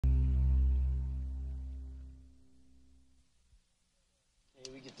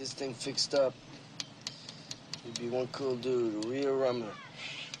this thing fixed up, you'd be one cool dude, a real rummer.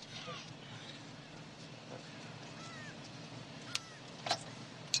 I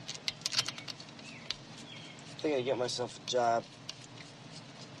think I'd get myself a job.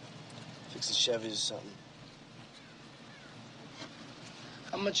 Fix a Chevy or something.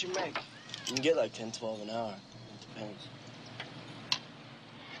 How much you make? You can get like 10, 12 an hour. It depends.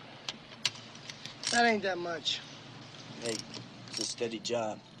 That ain't that much. Hey, it's a steady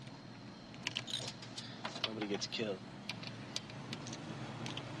job. Nobody gets killed.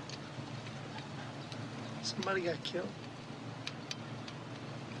 Somebody got killed?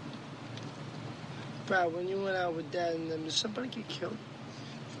 Brad, when you went out with Dad and them, did somebody get killed?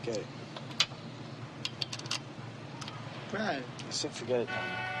 Forget it. Brad. I said forget it.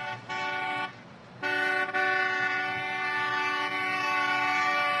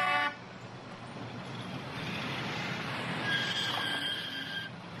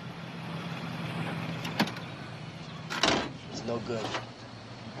 It's no good.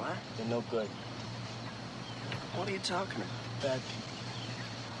 What? They're no good. What are you talking about? Bad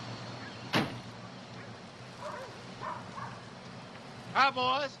people. Hi,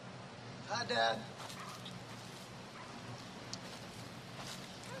 boys. Hi, Dad.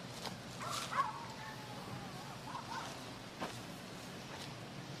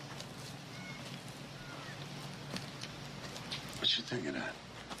 What you think of that?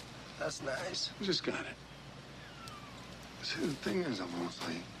 That's nice. I just got it. See, the thing is, I'm gonna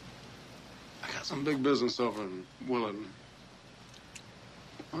say, I got some big business over in Willard.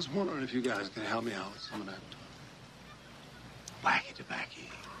 I was wondering if you guys could help me out with some of that whacky tobaccy.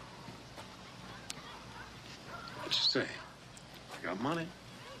 What you say? I got money?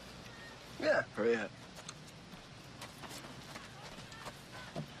 Yeah, hurry up.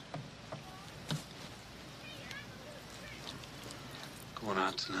 Going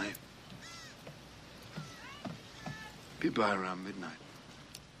out tonight. Be by around midnight.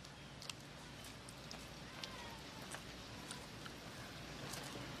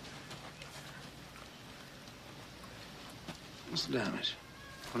 What's the damage?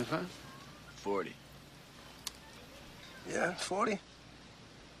 25? 40. Yeah, 40.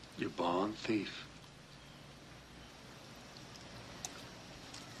 You're a born thief.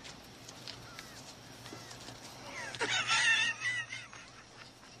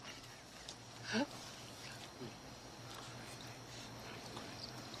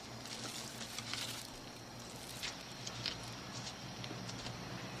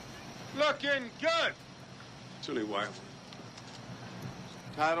 Looking good. Chili white.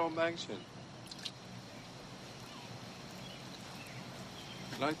 Tight old bag shit.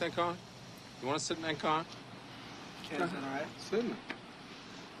 You like that car? You want to sit in that car? Can, all right? Sit in it.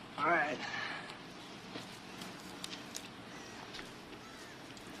 All right.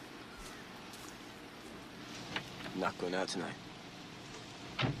 I'm not going out tonight.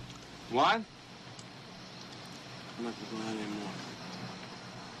 What? I'm not going out anymore.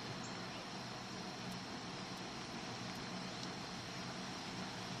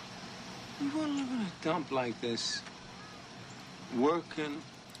 You want to live in a dump like this? Working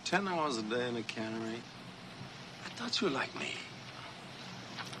 10 hours a day in a cannery? I thought you were like me.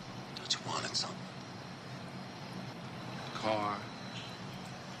 I thought you wanted something. Car.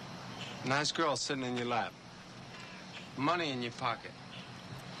 Nice girl sitting in your lap. Money in your pocket.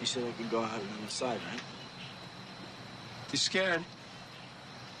 You said I could go out on the side, right? You scared?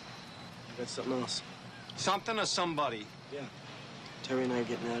 I got something else. Something or somebody? Yeah. Terry and I are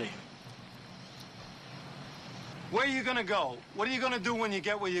getting out of here. Where are you gonna go? What are you gonna do when you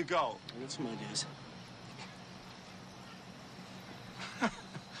get where you go? I got some ideas.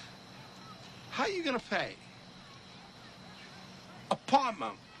 How are you gonna pay?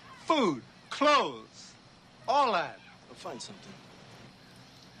 Apartment, food, clothes, all that. I'll find something.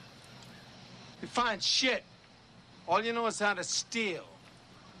 You find shit. All you know is how to steal.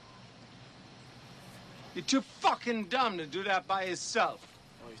 You're too fucking dumb to do that by yourself.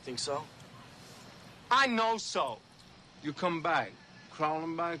 Oh, you think so? I know so. You come back,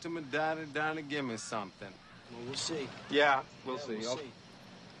 crawling back to my daddy, give me something. Well, we'll see. Yeah, we'll Yeah, see. We'll Okay. see.